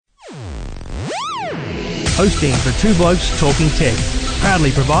hosting for Two Blokes Talking Tech,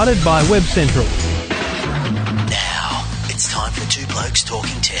 proudly provided by Web Central. Now, it's time for Two Blokes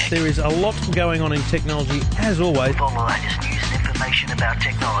Talking Tech. There is a lot going on in technology, as always. For the latest news and information about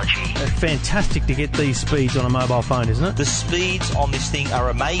technology. Fantastic to get these speeds on a mobile phone, isn't it? The speeds on this thing are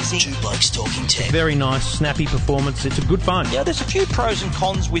amazing. Two Blokes Talking Tech. Very nice, snappy performance. It's a good phone. Yeah, there's a few pros and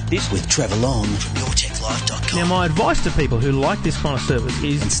cons with this. With Trevor Long from YourTechLife.com. Now, my advice to people who like this kind of service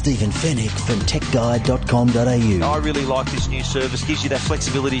is... And Stephen Fennick from TechGuide.com.au. I really like this new service. Gives you that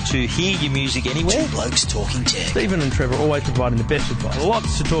flexibility to hear your music anywhere. Two Blokes Talking Tech. Stephen and Trevor always providing the best advice.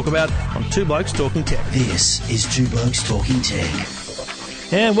 Lots to talk about on Two Blokes Talking Tech. This is Two Blokes Talking Tech.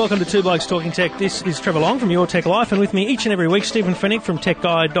 And welcome to Two Blokes Talking Tech. This is Trevor Long from Your Tech Life, and with me each and every week, Stephen Fennick from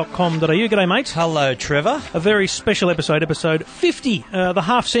TechGuide.com.au. G'day, mate. Hello, Trevor. A very special episode 50, the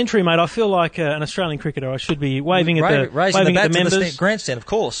half century, mate. I feel like an Australian cricketer. I should be waving at the members. The grandstand, of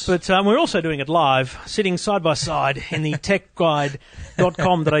course. But we're also doing it live, sitting side by side in the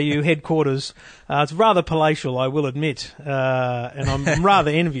TechGuide.com.au headquarters. It's rather palatial, I will admit, and I'm rather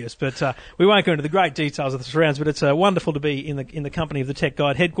envious. But we won't go into the great details of the surrounds. But it's wonderful to be in the company of the Tech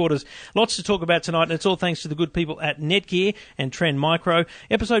Guide headquarters. Lots to talk about tonight, and it's all thanks to the good people at Netgear and Trend Micro.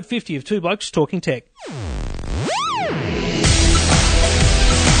 Episode 50 of Two Blokes Talking Tech.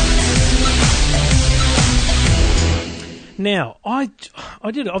 Now, I've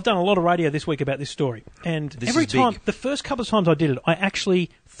done a lot of radio this week about this story, and every time, the first couple of times I did it, I actually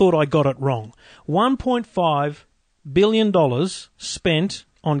thought I got it wrong. $1.5 billion spent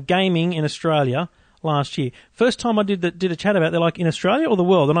on gaming in Australia last year. First time I did a chat about it, they're like, in Australia or the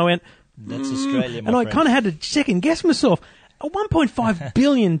world? And I went, that's Australia, my and I friend. kind of had to second guess myself. $1.5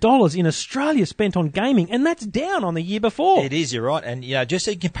 billion in Australia spent on gaming, and that's down on the year before. It is, you're right. And, just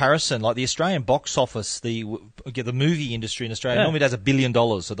in comparison, like the Australian box office, the movie industry in Australia normally does $1 billion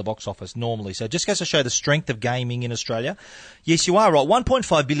at the box office normally. So it just goes to show the strength of gaming in Australia. Yes, you are right.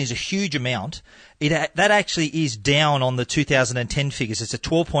 $1.5 billion is a huge amount. That actually is down on the 2010 figures. It's a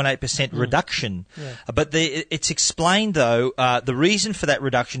 12.8% reduction. Yeah. But it's explained, though, the reason for that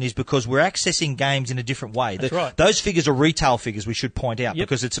reduction is because we're accessing games in a different way. That's right. Those figures are retail figures, we should point out,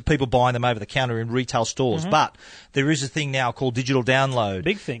 because it's people buying them over the counter in retail stores. But there is a thing now called digital download.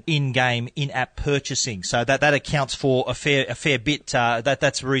 Big thing. In-game, in-app purchasing. So that accounts for a fair bit.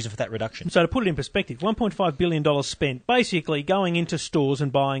 That's the reason for that reduction. So to put it in perspective, $1.5 billion spent basically going into stores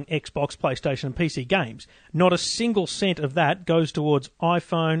and buying Xbox, PlayStation and PC games. Not a single cent of that goes towards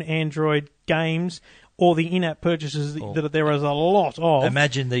iPhone, Android games, or the in-app purchases that there is a lot of.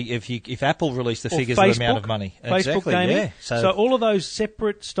 Imagine if Apple released the figures Facebook, of the amount of money. Facebook exactly, gaming. Yeah. So all of those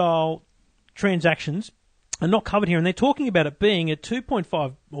separate style transactions are not covered here, and they're talking about it being a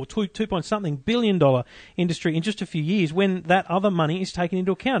 2.5 or 2 point something billion dollar industry in just a few years when that other money is taken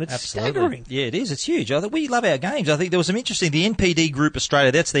into account. It's staggering. Yeah, it is. It's huge. We love our games. I think there was some interesting, the NPD Group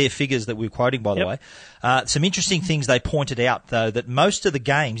Australia, that's their figures that we're quoting, by the way. Some interesting things they pointed out, though, that most of the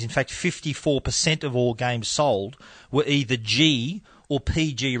games, in fact 54% of all games sold, were either G or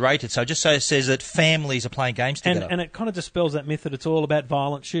PG rated. So just so it says that families are playing games together. And it kind of dispels that myth that it's all about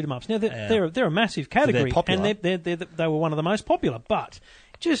violent shoot-em-ups. Now, they're a massive category. They're popular. And they were one of the most popular. But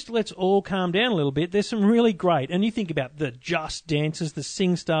just let's all calm down a little bit. There's some really great, and you think about the Just Dances, the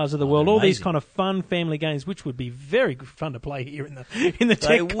Sing Stars of the world, all these kind of fun family games, which would be very fun to play here in the Tech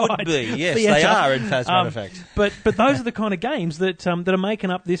They would Guide be, yes, theatre. they are, in fact, matter of fact. But those are the kind of games that are making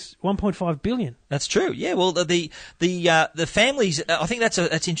up this $1.5 billion. That's true. Yeah. Well, the families. I think that's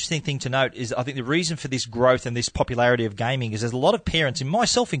an interesting thing to note. Is I think the reason for this growth and this popularity of gaming is there's a lot of parents, and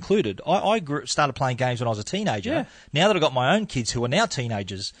myself included. I started playing games when I was a teenager. Yeah. Now that I've got my own kids who are now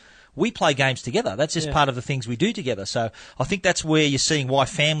teenagers, we play games together. That's just part of the things we do together. So I think that's where you're seeing why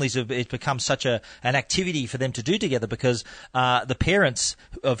families it's become such an activity for them to do together, because the parents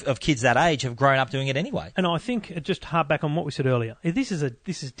of kids that age have grown up doing it anyway. And I think, just harp back on what we said earlier, this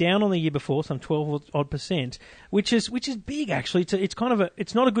is down on the year before, some 12% which is big actually. It's kind of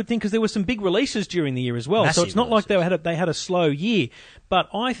it's not a good thing because there were some big releases during the year as well. Massive so it's not releases. like they had a slow year. But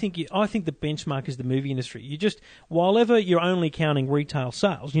I think the benchmark is the movie industry. While ever you're only counting retail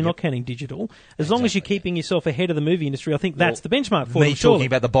sales, you're not counting digital. As long as you're keeping yourself ahead of the movie industry, I think that's the benchmark for me. them, Talking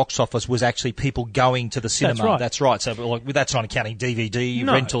about the box office was actually people going to the cinema. That's right. So that's not counting DVD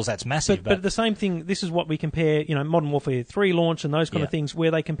rentals. That's massive. But the same thing. This is what we compare. Modern Warfare 3 launch and those kind of things,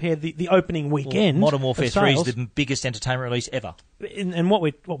 where they compare the opening weekend. Modern Warfare 3 is the biggest entertainment release ever. and what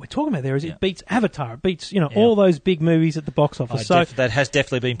we're talking about there is it beats Avatar. It beats all those big movies at the box office. That has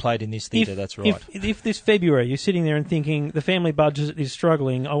definitely been played in this theatre. That's right. If this February you're sitting there and thinking the family budget is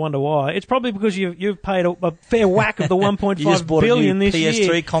struggling, I wonder why. It's probably because you've paid a fair whack of the 1.5 billion this year.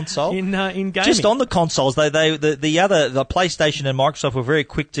 PS3 console in gaming. Just on the consoles, the PlayStation and Microsoft were very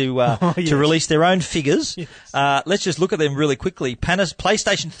quick to to release their own figures. Yes. Let's just look at them really quickly.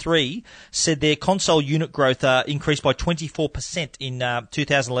 PlayStation 3 said their console unit growth increased by 24% in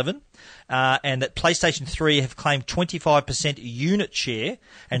 2011. And that PlayStation 3 have claimed 25% unit share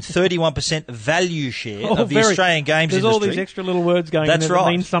and 31% value share of the Australian games industry. There's all these extra little words going in there that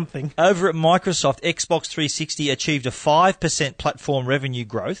mean something. Over at Microsoft, Xbox 360 achieved a 5% platform revenue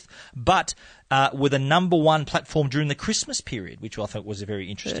growth, but with a number one platform during the Christmas period, which I thought was very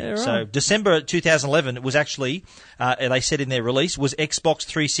interesting. Yeah, right. So December 2011, it was actually, they said in their release, was Xbox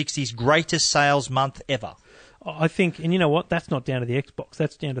 360's greatest sales month ever. I think, and you know what? That's not down to the Xbox.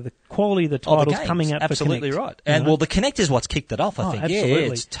 That's down to the quality of the titles coming out. Absolutely for Kinect. Right. And well, the Kinect is what's kicked it off. I think. Absolutely.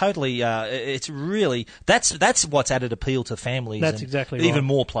 Yeah, it's totally. It's really that's what's added appeal to families. That's and exactly right. Even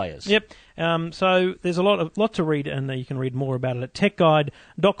more players. Yep. So there's a lot to read, and you can read more about it at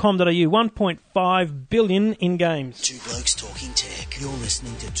techguide.com.au. 1.5 billion in games. Two Blokes Talking Tech. You're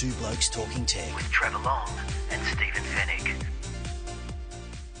listening to Two Blokes Talking Tech with Trevor Long and Stephen Fennick.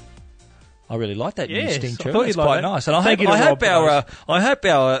 I really like that new sting, I Trevor. thought It's you'd like quite that. nice. And I hope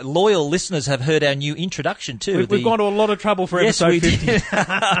our loyal listeners have heard our new introduction too. We've gone to a lot of trouble for episode 50.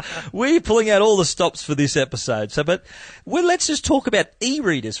 We're pulling out all the stops for this episode. But let's just talk about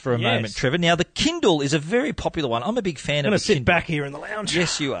e-readers for a moment, Trevor. Now, the Kindle is a very popular one. I'm a big fan of the Kindle. I'm going to sit back here in the lounge.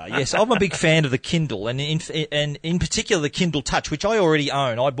 Yes, you are. Yes, I'm a big fan of the Kindle, and in particular the Kindle Touch, which I already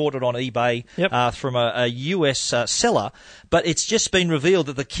own. I bought it on eBay from a US seller, but it's just been revealed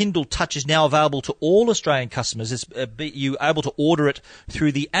that the Kindle Touch is now available to all Australian customers. You're able to order it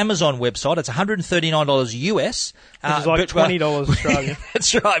through the Amazon website. It's $139 US. Which is like $20 Australian.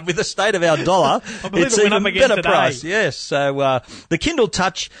 That's right. With the state of our dollar, it's it even better today. price. Yes. So the Kindle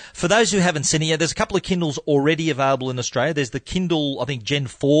Touch, for those who haven't seen it yet, there's a couple of Kindles already available in Australia. There's the Kindle, I think, Gen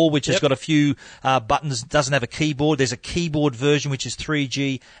 4, which has got a few buttons, doesn't have a keyboard. There's a keyboard version, which is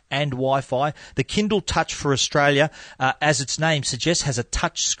 3G and Wi-Fi. The Kindle Touch for Australia, as its name suggests, has a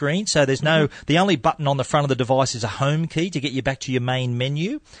touch screen. So there's the only button on the front of the device is a home key to get you back to your main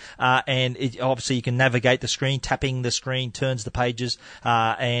menu. And obviously you can navigate the screen, tapping the screen turns the pages,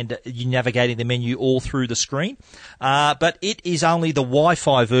 and you navigating the menu all through the screen. But it is only the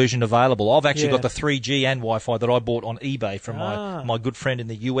Wi-Fi version available. I've actually got the 3G and Wi-Fi that I bought on eBay from my good friend in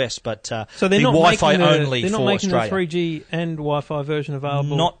the US. But so they're the not Wi-Fi making only they're not for making Australia. the 3G and Wi-Fi version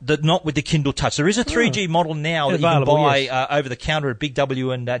available. Not with the Kindle Touch. There is a 3G model now that you can buy over the counter at Big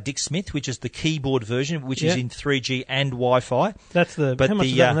W and Dick Smith, which is the keyboard version, which is in 3G and Wi-Fi. That's how much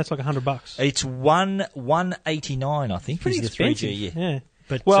is that? And that's like $100. It's $189, I think. Pretty is expensive. The 3G, yeah.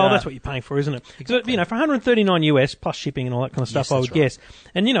 But, that's what you're paying for, isn't it? Exactly. So, for $139 US plus shipping and all that kind of stuff, I would guess.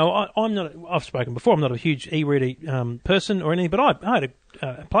 And I'm not. I've spoken before. I'm not a huge e-reader person or anything, but I had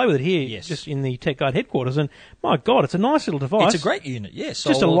a play with it here, just in the Tech Guide headquarters, and my God, it's a nice little device. It's a great unit. Yes,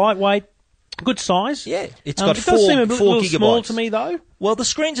 just a lightweight. Good size. Yeah, it's got it 4 does seem a little gigabytes. Small to me, though. Well, the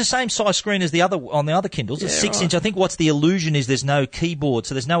screen's the same size screen as on the other Kindles. It's 6-inch. I think what's the illusion is there's no keyboard,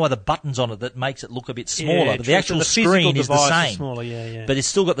 so there's no other buttons on it that makes it look a bit smaller. But the actual screen is the same. Smaller, But it's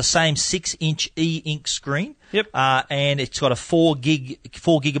still got the same 6-inch e-ink screen. Yep. And it's got a 4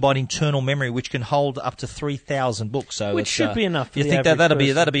 gigabyte internal memory, which can hold up to 3,000 books. So which should be enough. For you the think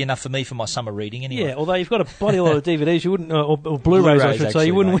that'll be enough for me for my summer reading anyway? Yeah. Although you've got a bloody lot of DVDs, you wouldn't, or Blu-rays, I should say.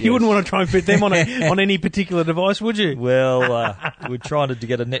 You wouldn't want to try and fit them on any particular device, would you? Well, we're trying to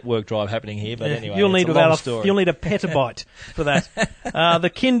get a network drive happening here, but anyway, you'll need a petabyte for that. The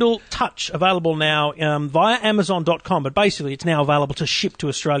Kindle Touch available now via Amazon.com, but basically it's now available to ship to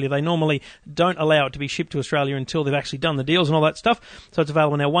Australia. They normally don't allow it to be shipped to Australia until they've actually done the deals and all that stuff. So it's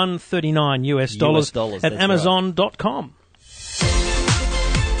available now $139 US at Amazon.com.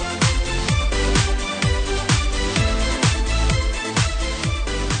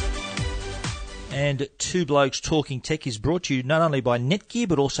 And Two Blokes Talking Tech is brought to you not only by Netgear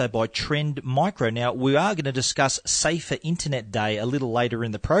but also by Trend Micro. Now, we are going to discuss Safer Internet Day a little later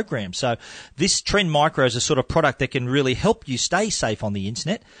in the program. So this Trend Micro is a sort of product that can really help you stay safe on the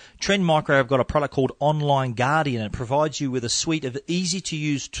internet. Trend Micro have got a product called Online Guardian. It provides you with a suite of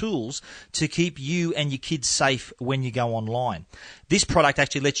easy-to-use tools to keep you and your kids safe when you go online. This product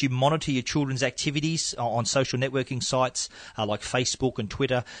actually lets you monitor your children's activities on social networking sites like Facebook and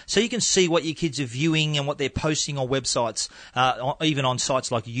Twitter, so you can see what your kids are viewing viewing and what they're posting on websites, even on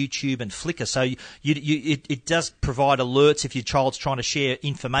sites like YouTube and Flickr. So it does provide alerts if your child's trying to share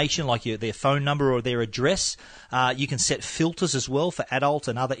information like their phone number or their address. You can set filters as well for adult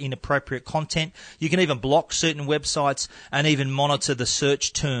and other inappropriate content. You can even block certain websites and even monitor the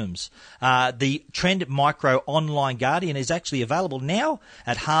search terms. The Trend Micro Online Guardian is actually available now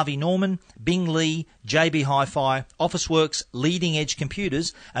at Harvey Norman, Bing Lee, JB Hi-Fi, Officeworks, Leading Edge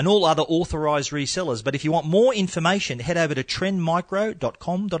Computers, and all other authorised resellers. But if you want more information, head over to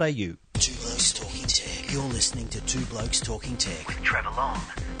trendmicro.com.au. Two Blokes Talking Tech. You're listening to Two Blokes Talking Tech with Trevor Long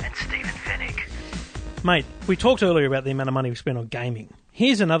and Stephen Fennick. Mate, we talked earlier about the amount of money we spent on gaming.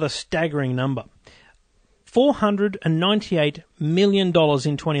 Here's another staggering number. $498 million in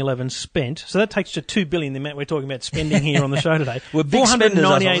 2011 spent. So that takes to $2 billion, the amount we're talking about spending here on the show today. We're big spenders,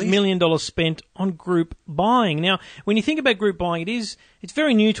 $498 million spent on group buying. Now, when you think about group buying, it's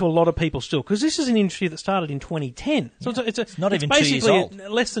very new to a lot of people still, because this is an industry that started in 2010. So it's not even 2 years basically old.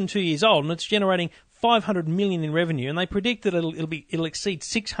 Less than 2 years old, and it's generating $500 million in revenue, and they predict that it'll exceed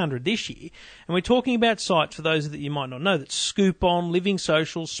 600 this year. And we're talking about sites, for those that you might not know, that Scoop-On, Living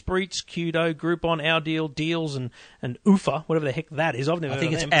Social, Spreets, Qdo, Groupon, Our Deal, Deals, and UFA, whatever the heck that is. I've never I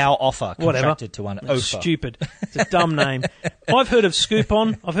think heard it's of them. Our Offer Whatever. contracted to one. That's OFA. stupid. It's a dumb name. I've heard of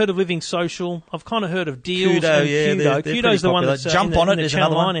Scoop-On. I've heard of Living Social. I've kind of heard of Deals Qdo, and yeah, Qdo. they're Qdo's the one popular. that's Jump in on the it is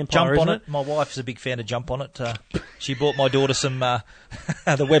Channel another 9 one. empire, Jump on isn't it. My wife's a big fan of Jump on it. She bought my daughter some the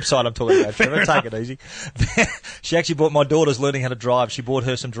website I'm talking about. Trevor, take it easy. She actually bought my daughter's learning how to drive. She bought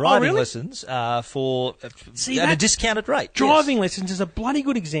her some driving lessons for at a discounted rate. Driving lessons is a bloody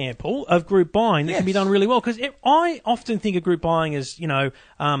good example of group buying that can be done really well, because I often think of group buying as,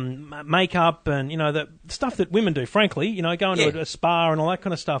 makeup and, the stuff that women do, frankly, going to a spa and all that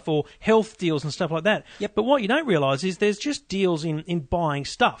kind of stuff, or health deals and stuff like that. Yep. But what you don't realise is there's just deals in buying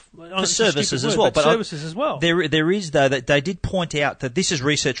stuff. For services as well. But services as well. There is, though, that they did point out that this is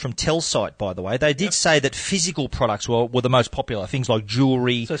research from Telsight, by the way. They did say that physical products were the most popular, things like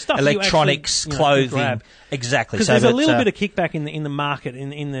jewellery, So stuff electronics, you actually, can clothing. grab. Exactly. Because there's a little bit of kickback in the market,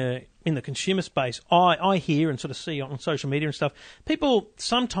 in the consumer space. I hear and sort of see on social media and stuff, people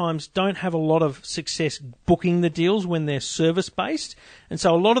sometimes don't have a lot of success booking the deals when they're service-based. And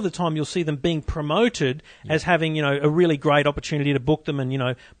so a lot of the time you'll see them being promoted as having, a really great opportunity to book them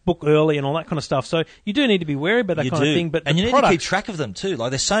and, book early and all that kind of stuff. So you do need to be wary about that kind of thing. But and you need product, to keep track of them too.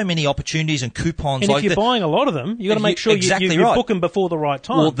 Like, there's so many opportunities and coupons. and if you're buying a lot of them, you've got to make sure you book them before the right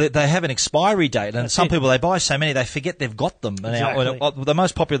time. Well, they have an expiry date, and some it. people, they buy so many, they forget they've got them. Exactly. Now, the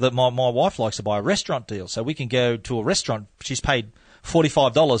most popular that my wife likes to buy a restaurant deal. So we can go to a restaurant. She's paid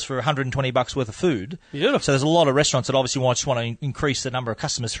 $45 for $120 worth of food. Beautiful. So there's a lot of restaurants that obviously just want to increase the number of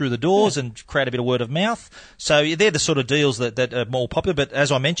customers through the doors and create a bit of word of mouth. So they're the sort of deals that are more popular. But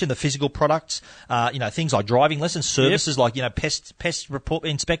as I mentioned, the physical products, things like driving lessons, services like, pest report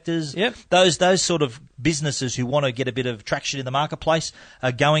inspectors, those sort of businesses who want to get a bit of traction in the marketplace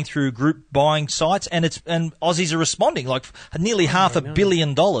are going through group buying sites, and Aussies are responding, like nearly $500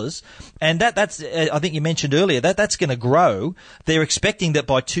 million. And that's I think you mentioned earlier, that's going to grow. They're expecting that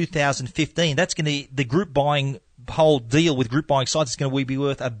by 2015, the group buying whole deal with group buying sites is going to be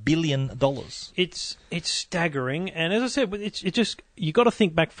worth $1 billion. It's staggering, and as I said, it just, you got to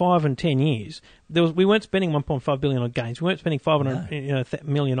think back 5 and 10 years. We weren't spending $1.5 billion on games. We weren't spending $500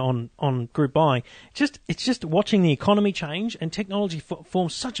 million on group buying. It's just watching the economy change, and technology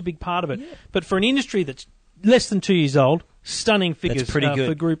forms such a big part of it. Yeah. But for an industry that's less than 2 years old, stunning figures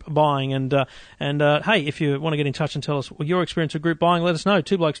for group buying. And hey, if you want to get in touch and tell us your experience of group buying, let us know.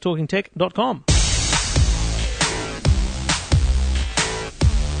 twoblokestalkingtech.com.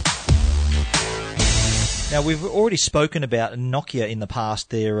 Now, we've already spoken about Nokia in the past.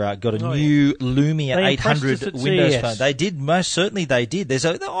 They've got a new Lumia 800 Windows phone. They did, most certainly they did. There's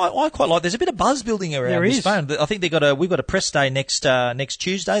there's a bit of buzz building around this phone. I think we've got a press day next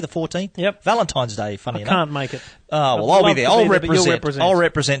Tuesday, the 14th. Yep. Valentine's Day, funny enough. I can't make it. Oh, well, I'll be there. I'll represent. I'll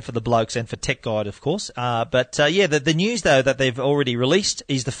represent for the blokes and for Tech Guide, of course. The news, though, that they've already released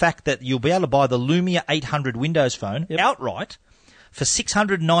is the fact that you'll be able to buy the Lumia 800 Windows phone outright for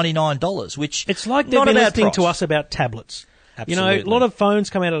 $699, which it's like they've been listening to us about tablets. Absolutely. A lot of phones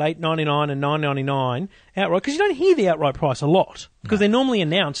come out at $899 and $999 outright, because you don't hear the outright price a lot, because they're normally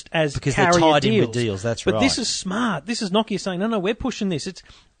announced as because carrier they're tied deals. in with deals. That's right. But this is smart. This is Nokia saying, no, we're pushing this. It's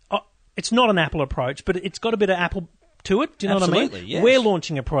not an Apple approach, but it's got a bit of Apple to it. Do you know what I mean? Yes. We're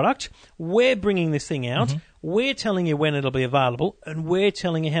launching a product. We're bringing this thing out. Mm-hmm. We're telling you when it'll be available, and we're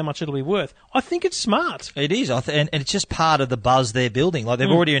telling you how much it'll be worth. I think it's smart. It is, and it's just part of the buzz they're building. Like they've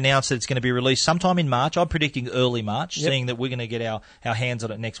already announced that it's going to be released sometime in March. I'm predicting early March, seeing that we're going to get our hands on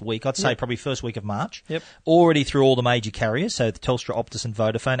it next week. I'd say probably first week of March. Yep. Already through all the major carriers, so the Telstra, Optus and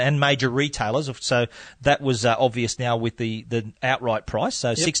Vodafone, and major retailers. So that was obvious now with the outright price,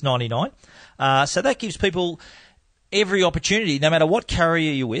 so $6.99. So that gives people every opportunity, no matter what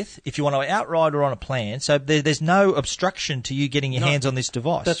carrier you're with, if you want to outright or on a plan. So there's no obstruction to you getting your hands on this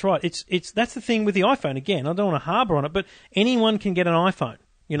device. That's right. That's the thing with the iPhone. Again, I don't want to harbour on it, but anyone can get an iPhone.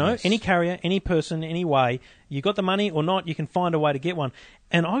 You know, any carrier, any person, any way. You got the money or not, you can find a way to get one.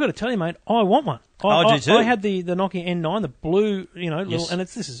 And I got to tell you, mate, I want one. I do too. I had the Nokia N9, the blue, little, and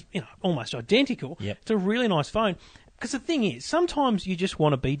this is almost identical. Yep. It's a really nice phone. Because the thing is, sometimes you just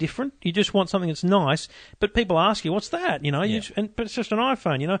want to be different. You just want something that's nice, but people ask you, "What's that?" But it's just an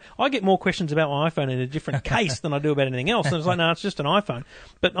iPhone. I get more questions about my iPhone in a different case than I do about anything else. And it's like, no, it's just an iPhone.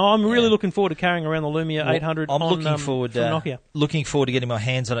 But I'm really looking forward to carrying around the Lumia 800. I'm looking forward from Nokia. Looking forward to getting my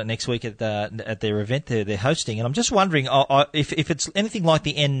hands on it next week at their event they're hosting. And I'm just wondering if it's anything like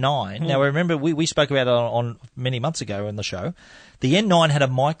the N9. Now, remember we spoke about it on many months ago in the show. The N9 had a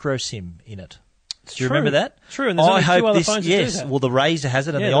micro SIM in it. Do you remember that? True, and there's only two other phones that do that. Well, the Razer has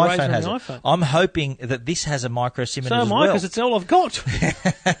it and the iPhone has it. I'm hoping that this has a micro SIM in it as well. because it's all I've got.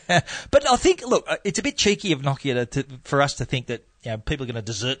 But I think, look, it's a bit cheeky of Nokia for us to think that people are going to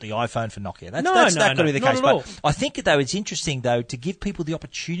desert the iPhone for Nokia. That's not going to be the case. But I think, though, it's interesting, though, to give people the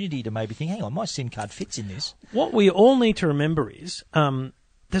opportunity to maybe think, hang on, my SIM card fits in this. What we all need to remember is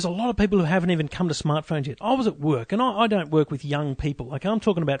there's a lot of people who haven't even come to smartphones yet. I was at work, and I don't work with young people. Like, I'm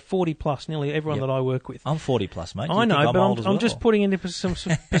talking about 40 plus, nearly everyone that I work with. I'm 40 plus, mate. I know, but I'm just putting into some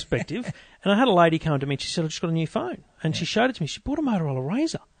perspective. And I had a lady come to me and she said, I just got a new phone. And she showed it to me. She bought a Motorola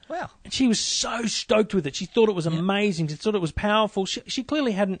Razr. Wow. And she was so stoked with it. She thought it was amazing. She thought it was powerful. She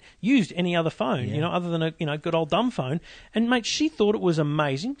clearly hadn't used any other phone, other than a good old dumb phone. And, mate, she thought it was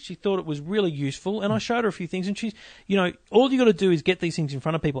amazing. She thought it was really useful. And I showed her a few things. And she's, all you got to do is get these things in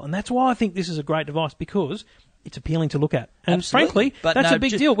front of people. And that's why I think this is a great device, because it's appealing to look at. And Absolutely. frankly, that's a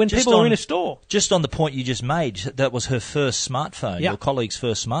big deal when people are in a store. Just on the point you just made, that was her first smartphone, your colleague's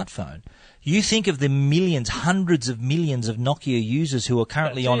first smartphone. You think of the millions, hundreds of millions of Nokia users who are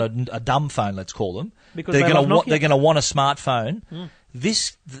currently on a dumb phone, let's call them. Because they're going to want a smartphone.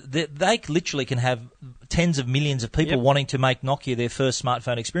 They literally can have tens of millions of people wanting to make Nokia their first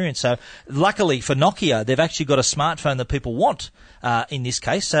smartphone experience. So luckily for Nokia, they've actually got a smartphone that people want in this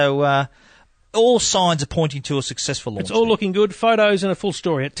case. So all signs are pointing to a successful launch. It's all looking good. Photos and a full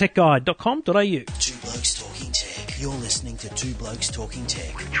story at techguide.com.au. Two Blokes Talking Tech. You're listening to Two Blokes Talking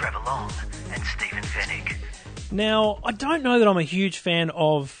Tech with Trevor Long and Stephen Fennick. Now, I don't know that I'm a huge fan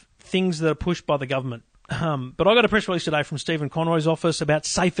of things that are pushed by the government. But I got a press release today from Stephen Conroy's office about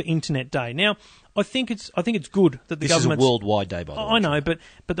Safer Internet Day. Now, I think it's good that the government. This is a worldwide day, by the way. I know, but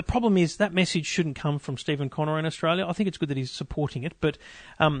the problem is that message shouldn't come from Stephen Conroy in Australia. I think it's good that he's supporting it, but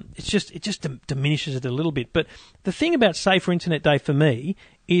it just diminishes it a little bit. But the thing about Safer Internet Day for me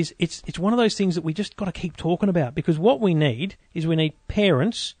is it's one of those things that we just got to keep talking about, because what we need is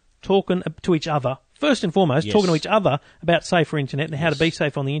parents talking to each other. First and foremost, talking to each other about safer internet and how to be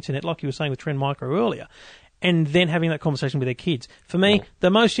safe on the internet, like you were saying with Trend Micro earlier, and then having that conversation with their kids. For me, the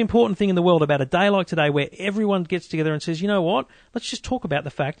most important thing in the world about a day like today, where everyone gets together and says, you know what, let's just talk about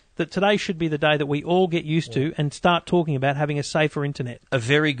the fact that today should be the day that we all get used to and start talking about having a safer internet. A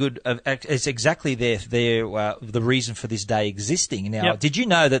very good, it's exactly the reason for this day existing. Now, did you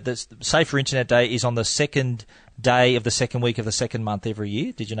know that the Safer Internet Day is on the second day of the second week of the second month every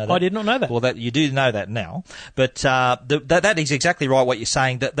year? Did you know that? I did not know that. Well, you do know that now. But that is exactly right what you're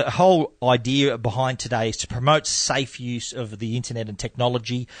saying. That the whole idea behind today is to promote safe use of the internet and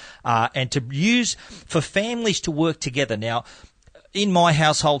technology, and to use for families to work together. Now, in my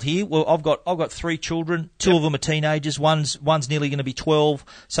household here, well, I've got 3 children. 2 of them are teenagers. One's nearly going to be 12.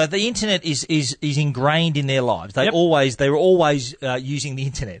 So the internet is ingrained in their lives. They're always using the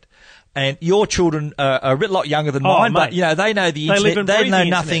internet. And your children are a bit lot younger than mine, but they know the internet. They know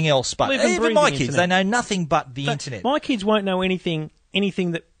nothing else. But even my kids, they know nothing but the internet. My kids won't know anything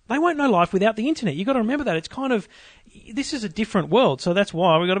that. They won't know life without the internet. You've got to remember that. It's kind of, this is a different world, so that's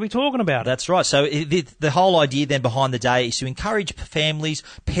why we've got to be talking about it. That's right. So the whole idea then behind the day is to encourage families,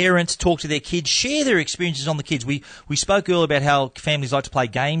 parents, talk to their kids, share their experiences on the kids. We spoke earlier about how families like to play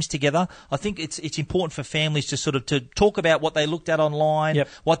games together. I think it's important for families to sort of to talk about what they looked at online, Yep.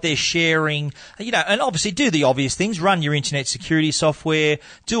 what they're sharing, and obviously do the obvious things, run your internet security software,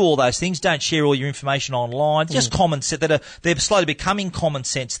 do all those things. Don't share all your information online. Just common sense. They're slowly becoming common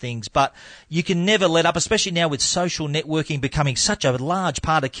sense things, but you can never let up, especially now with social networking becoming such a large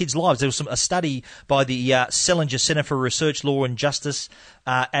part of kids' lives. There was a study by the Selinger Centre for Research, Law and Justice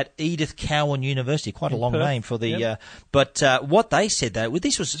at Edith Cowan University. Quite a long Perth. name for the. Yep. But what they said though,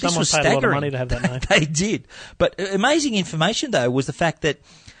 this was Someone this was paid staggering. a lot of money to have that name. They did. But amazing information though was the fact that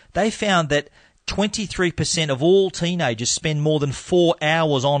they found that 23% of all teenagers spend more than 4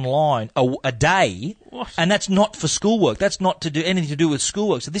 hours online a day. What? And that's not for schoolwork. That's not to do anything to do with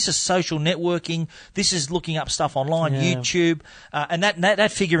schoolwork. So this is social networking. This is looking up stuff online, Yeah. YouTube, and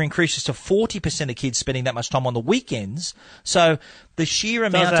that figure increases to 40% of kids spending that much time on the weekends. So the sheer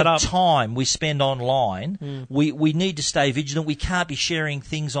amount add of up. time we spend online, we need to stay vigilant. We can't be sharing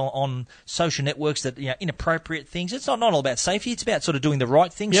things on social networks that inappropriate things. It's not all about safety. It's about sort of doing the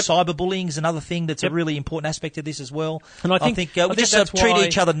right things. Yep. Cyberbullying is another thing that's Yep. a really important aspect of this as well. And I think we just that's treat why-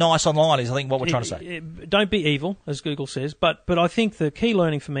 each other nice online is I think what we're trying to say. Don't be evil, as Google says, but I think the key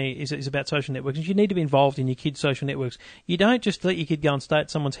learning for me is about social networks. You need to be involved in your kids' social networks. You don't just let your kid go and stay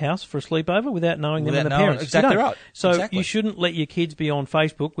at someone's house for a sleepover without knowing them and the parents. Exactly You don't. right. So Exactly. you shouldn't let your kids be on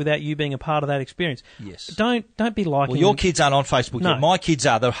Facebook without you being a part of that experience. Yes. Don't be liking. Well, your kids aren't on Facebook No. yet. My kids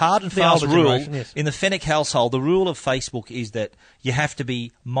are. The hard and The fast older rule generation, yes. in the Fenwick household, the rule of Facebook is that you have to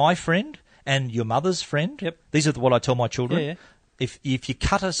be my friend and your mother's friend. Yep. These are what I tell my children. Yeah. If you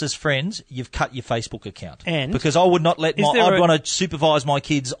cut us as friends, you've cut your Facebook account. And because I would not let is there I'd a- want to supervise my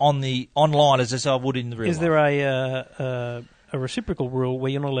kids on the online as I would in the real Is life. there a reciprocal rule where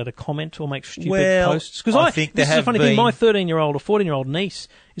you're not allowed to comment or make stupid Well, posts? Because I think this there is a have funny thing. been- My 13-year-old or 14-year-old niece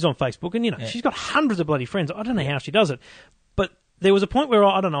is on Facebook, and she's got hundreds of bloody friends. I don't know how she does it, but there was a point where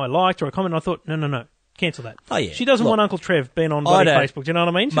I liked or I commented. And I thought, no. Cancel that. Oh, yeah. She doesn't Look, want Uncle Trev being on bloody don't- Facebook. Do you know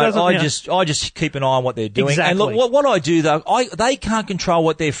what I mean? She Mate, doesn't. I just keep an eye on what they're doing. And Exactly. look, what I do though, they can't control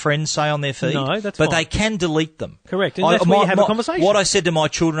what their friends say on their feed. No, that's but fine. they can delete them. Correct, and that's where you have a conversation. What I said to my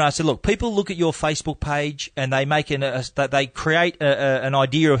children, I said, look, people look at your Facebook page and they make they create an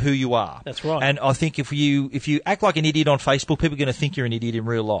idea of who you are. That's right. And I think if you act like an idiot on Facebook, people are going to think you're an idiot in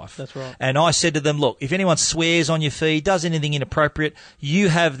real life. That's right. And I said to them, look, if anyone swears on your feed, does anything inappropriate, you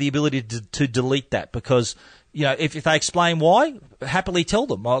have the ability to delete that because. If they explain why, happily tell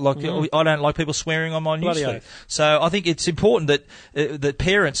them. I don't like people swearing on my Bloody newsfeed. oath. So I think it's important that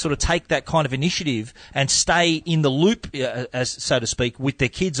parents sort of take that kind of initiative and stay in the loop, as so to speak, with their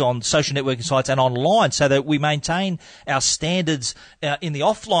kids on social networking sites and online, so that we maintain our standards in the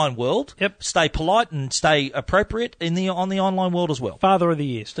offline world. Yep. Stay polite and stay appropriate on the online world as well. Father of the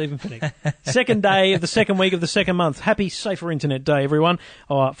Year, Stephen Fenwick. Second day of the second week of the second month. Happy Safer Internet Day, everyone.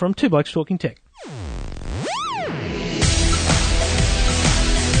 From Two Blokes Talking Tech.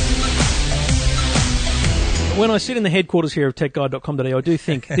 When I sit in the headquarters here of techguide.com.au, I do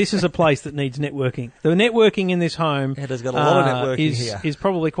think this is a place that needs networking. The networking in this home It has got a lot of networking here. is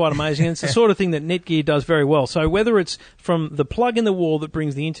probably quite amazing. And it's the sort of thing that Netgear does very well. So whether it's from the plug in the wall that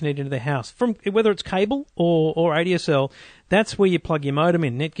brings the internet into the house, whether it's cable or ADSL, that's where you plug your modem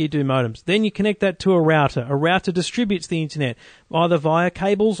in. Netgear do modems. Then you connect that to a router. A router distributes the internet either via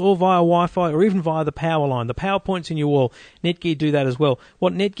cables or via Wi-Fi or even via the power line. The power points in your wall. Netgear do that as well.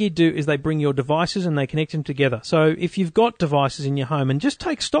 What Netgear do is they bring your devices and they connect them together. So if you've got devices in your home, and just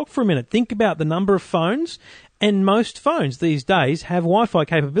take stock for a minute, think about the number of phones. And most phones these days have Wi-Fi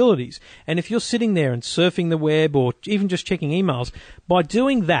capabilities. And if you're sitting there and surfing the web or even just checking emails, by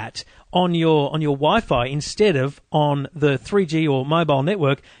doing that on your Wi-Fi instead of on the 3G or mobile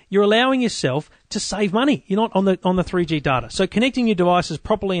network, you're allowing yourself to save money. You're not on the 3G data. So connecting your devices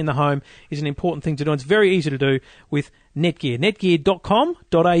properly in the home is an important thing to do. And it's very easy to do with Netgear.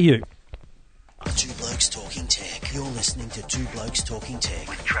 Netgear.com.au. Two Blokes Talking Tech. You're listening to Two Blokes Talking Tech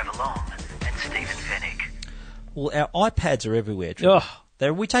with Trevor Long and Stephen Fenwick. Well, our iPads are everywhere,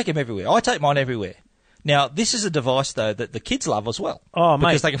 Trevor. We take them everywhere. I take mine everywhere. Now, this is a device, though, that the kids love as well. Oh, mate.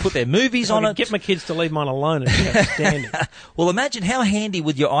 Because they can put their movies on it. Get my kids to leave mine alone. It's outstanding. Well, imagine how handy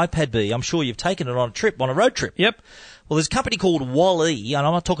would your iPad be. I'm sure you've taken it on a road trip. Yep. Well, there's a company called Wall-E, and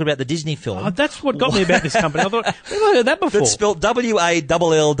I'm not talking about the Disney film. Oh, that's what got me about this company. I thought, where have I heard that before? That's spelled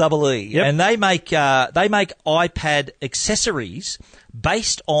W-A-L-L-E. Yep. And they make iPad accessories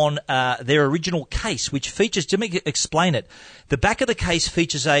based on their original case, which features, to explain it, the back of the case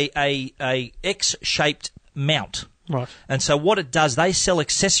features a X-shaped mount. Right. And so what it does, they sell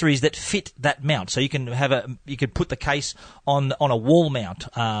accessories that fit that mount. So you can put the case on a wall mount,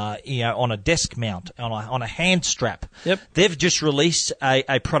 on a desk mount, on a hand strap. Yep. They've just released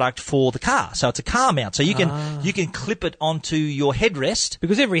a product for the car. So it's a car mount. So you can clip it onto your headrest.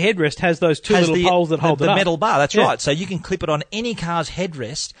 Because every headrest has those two little poles that hold the it up. metal bar. That's Yeah. right. So you can clip it on any car's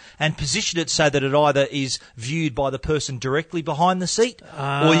headrest and position it so that it either is viewed by the person directly behind the seat,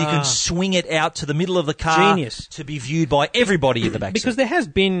 or you can swing it out to the middle of the car Genius. to be viewed by everybody in the back Because seat. there has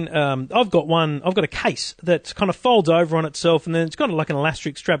been, I've got a case that kind of folds over on itself, and then it's got like an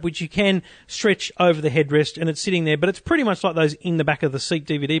elastic strap which you can stretch over the headrest, and it's sitting there. But it's pretty much like those in the back of the seat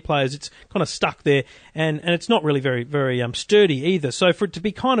DVD players. It's kind of stuck there, and it's not really very very sturdy either. So for it to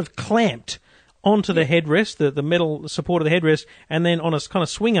be kind of clamped onto the headrest, the metal support of the headrest, and then on a kind of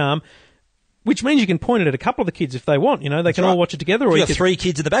swing arm. Which means you can point it at a couple of the kids if they want. They can all watch it together. Or If you you've could, got 3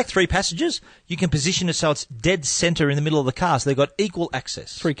 kids in the back, 3 passengers, you can position it so it's dead centre in the middle of the car, so they've got equal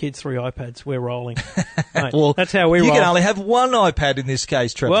access. 3 kids, 3 iPads. We're rolling. Mate, Well, that's how we roll. You can only have one iPad in this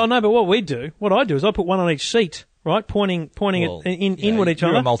case, Trevor. Well, no, but what I do is I put one on each seat, right, pointing Well, it inward each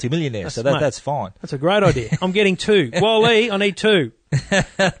you're other. a multimillionaire, so Mate, that's fine. That's a great idea. I'm getting 2. Wally, I need 2.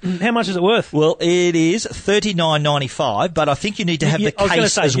 How much is it worth? Well, it is $39.95, but I think you need to have the I was gonna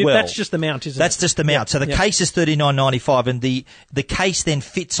case say, as well. That's just the mount, isn't it? That's just the mount. So the case is $39.95, and the case then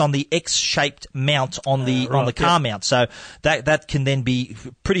fits on the X-shaped mount on the car mount. So that can then be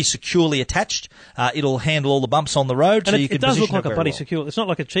pretty securely attached. It'll handle all the bumps on the road. And so you can it does look position like a very bloody well. secure. It's not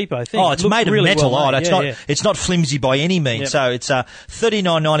like a cheapo thing. Oh, it's It looks made of really metal. well made. It's not flimsy by any means. Yep. So it's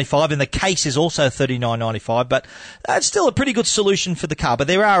 $39.95, and the case is also $39.95. But it's still a pretty good solution for the car. But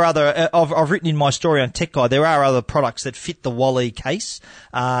there are other. I've written in my story on Tech Guide. There are other products that fit the Wally case,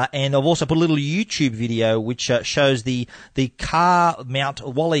 and I've also put a little YouTube video which shows the car mount,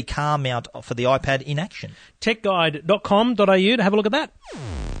 Wally car mount for the iPad in action. Techguide.com.au to have a look at that.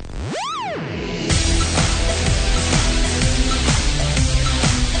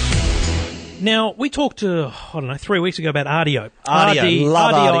 Now, we talked, 3 weeks ago about Rdio. Love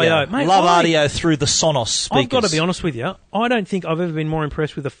Rdio. Mate, Love Rdio through the Sonos speakers. I've got to be honest with you. I don't think I've ever been more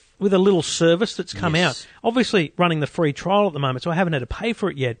impressed with a little service that's come out. Obviously, running the free trial at the moment, so I haven't had to pay for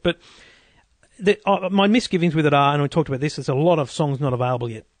it yet. But my misgivings with it are, and we talked about this, there's a lot of songs not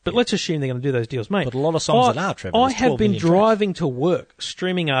available yet. But let's assume they're going to do those deals, mate. But a lot of songs that are, Trevor. I There's have 12 been million driving to work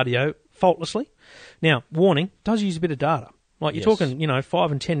streaming Rdio faultlessly. Now, warning, does use a bit of data. Like you're talking,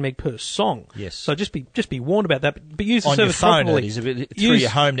 5 and 10 meg per song. Yes. So just be warned about that. But use the on service your phone, properly. it is a bit, through your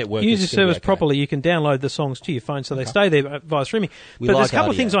home network. Use the it's gonna be service okay. properly. You can download the songs to your phone, so they stay there via streaming. We But like there's a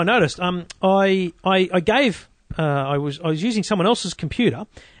couple of Rdio. things I noticed. I was using someone else's computer,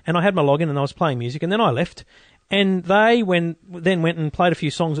 and I had my login, and I was playing music, and then I left. And they went and played a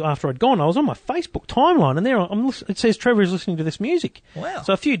few songs after I'd gone. I was on my Facebook timeline, and it says Trevor is listening to this music. Wow.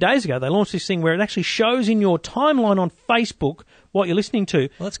 So a few days ago, they launched this thing where it actually shows in your timeline on Facebook what you're listening to.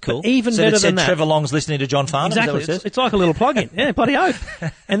 Well, that's cool. But even so better it said than that. Trevor Long's listening to John Farnham. Exactly. Is that what it says? It's like a little plug-in. Yeah, bloody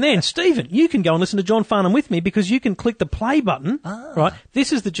oath. And then, Stephen, you can go and listen to John Farnham with me because you can click the play button. Right?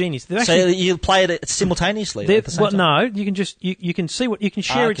 This is the genius. They've So actually, you play it simultaneously at the same time? no, you can just you can see you can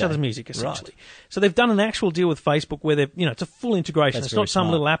share each Okay. other's music essentially. Right. So they've done an actual deal with Facebook where they've it's a full integration. That's It's very not some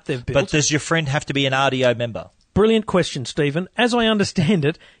smart. little app they've built. But does your friend have to be an RDO member? Brilliant question, Stephen. As I understand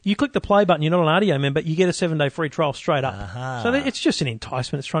it, you click the play button, you're not an RDO member, you get a 7-day free trial straight up. So it's just an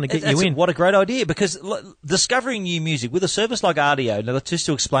enticement. It's trying to get you in. What a great idea, because discovering new music with a service like RDO, now just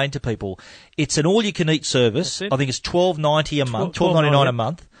to explain to people, it's an all-you-can-eat service. That's it. I think it's $12.90 a month, $12.99 a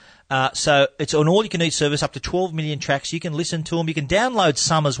month. So it's an all-you-can-eat service, up to 12 million tracks. You can listen to them. You can download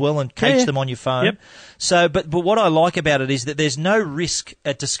some as well and cache them on your phone. Yep. So, but what I like about it is that there's no risk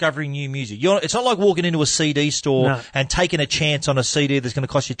at discovering new music. It's not like walking into a CD store and taking a chance on a CD that's going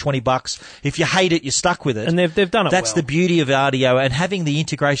to cost you $20. If you hate it, you're stuck with it. And they've done it That's well. the beauty of RDO, and having the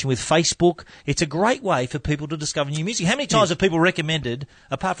integration with Facebook. It's a great way for people to discover new music. How many times have people recommended,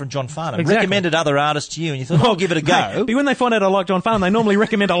 apart from John Farnham, recommended other artists to you, and you thought, I'll give it a go? Mate, but when they find out I like John Farnham, they normally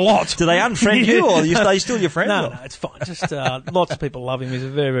recommend a lot. Do they unfriend you, or are they still your friend? No, it's fine. Just lots of people love him. He's a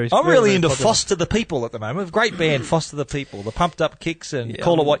very I'm very, really very into popular. Foster the People at the moment. A great band, Foster the People. The Pumped Up Kicks and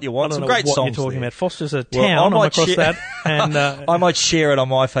Call It What You Want. I Some don't know great what songs you're talking there. about. Foster's a Well, town. I I'm might across share- that. And I might share it on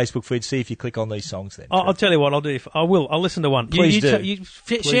my Facebook feed, see if you click on these songs then. I'll tell you what I'll do. I will. I'll listen to one. Please do. You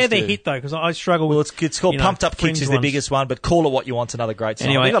Please share their do. hit though, because I struggle with. Well, it's called Pumped Up fringe Kicks is the ones. biggest one, but Call It What You Want's another great song.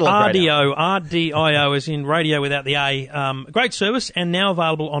 Anyway, They've got a lot of great albums. RDIO is in radio without the A. Great service, and now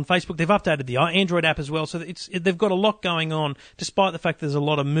available on Facebook. They've updated the Android app as well, so they've got a lot going on. Despite the fact there's a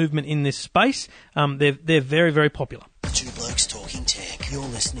lot of movement in this space, they're very, very popular. Two Blokes Talking Tech. You're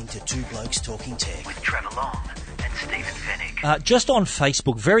listening to Two Blokes Talking Tech with Trevor Long and Steve Stephen Fennick. Just on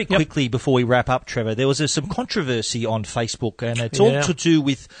Facebook, very quickly before we wrap up, Trevor, there was some controversy on Facebook, and it's all to do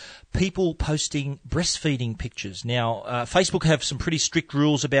with people posting breastfeeding pictures. Now, Facebook have some pretty strict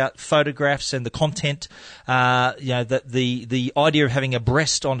rules about photographs and the content. That the idea of having a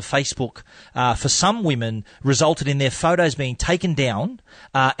breast on Facebook for some women resulted in their photos being taken down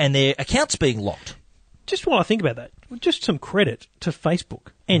and their accounts being locked. Just while I think about that, just some credit to Facebook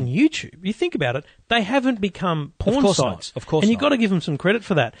and YouTube. You think about it, they haven't become porn sites. Of course and you've not. got to give them some credit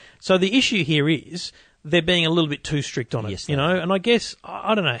for that. So the issue here is they're being a little bit too strict on it, Yes, you know. And I guess,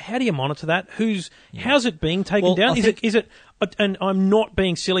 I don't know, how do you monitor that? How's it being taken Well, down? I Is it, and I'm not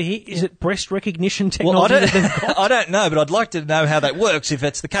being silly here, is it breast recognition technology? Well, that they've got? I don't know, but I'd like to know how that works if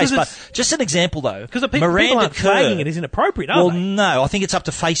that's the case. But just an example, though. Because the people aren't flagging it is inappropriate, are Well, they? no, I think it's up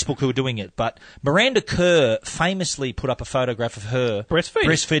to Facebook who are doing it. But Miranda Kerr famously put up a photograph of her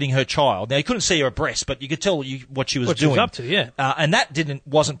breastfeeding her child. Now, you couldn't see her breast, but you could tell what she was doing. What she was up to, yeah. And that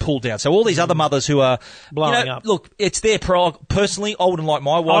wasn't pulled down. So all these other mothers who are blowing up. Look, it's their prerogative. Personally, I wouldn't like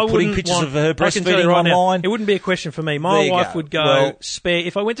my wife putting pictures of her breastfeeding online. It wouldn't be a question for me. My wife would go spare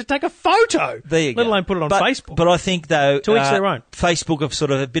if I went to take a photo. There you let alone put it on Facebook. But I think though, to each their own. Facebook have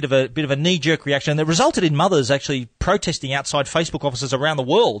sort of a bit of a knee-jerk reaction that resulted in mothers actually protesting outside Facebook offices around the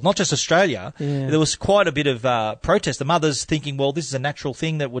world, not just Australia. Yeah. There was quite a bit of protest. The mothers thinking, well, this is a natural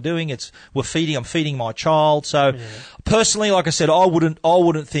thing that we're doing. I'm feeding my child. So personally, like I said,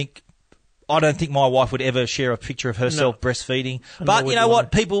 I don't think my wife would ever share a picture of herself breastfeeding. But you know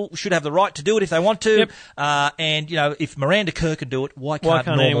what? People should have the right to do it if they want to. Yep. And, if Miranda Kerr can do it, why can't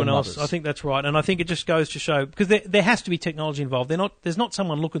anyone mothers? else? I think that's right. And I think it just goes to show, because there has to be technology involved. There's not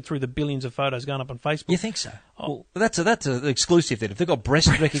someone looking through the billions of photos going up on Facebook. You think so? Well, that's an exclusive then. If they've got breast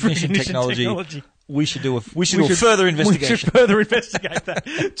recognition technology, we should do a further investigation. We should further investigate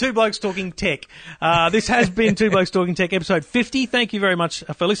that. Two Blokes Talking Tech. This has been Two Blokes Talking Tech, episode 50. Thank you very much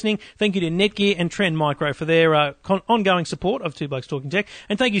for listening. Thank you to Netgear and Trend Micro for their ongoing support of Two Blokes Talking Tech.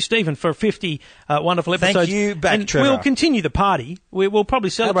 And thank you, Stephen, for 50 wonderful episodes. Thank you back, and Trevor. We'll continue the party. We'll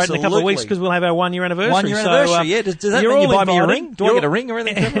probably celebrate in a couple of weeks because we'll have our 1 year anniversary. 1 year anniversary, yeah. Does that mean you buy me a ring? Do I get a ring or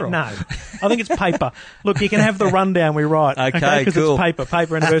anything, Trevor? No. I think it's paper. Look, you can have the rundown we write. Okay, because cool. it's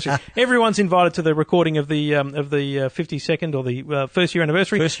paper anniversary. Everyone's invited to the recording of the 52nd or the first year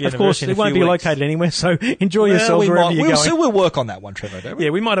anniversary. Of course, it won't be located anywhere, so enjoy yourselves wherever you're going. So we'll work on that one, Trevor, don't we?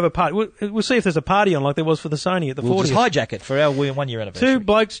 Yeah, we might have a party. We'll see if there's a party on like there was for the Sony at the 40th. We'll just hijack it for our 1 year anniversary. Two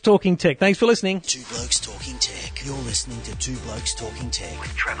Blokes Talking Tech. Thanks for listening. Two Blokes Talking Tech. You're listening to Two Blokes Talking Tech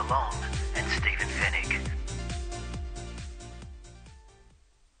with Trevor Long and Stephen Fennick.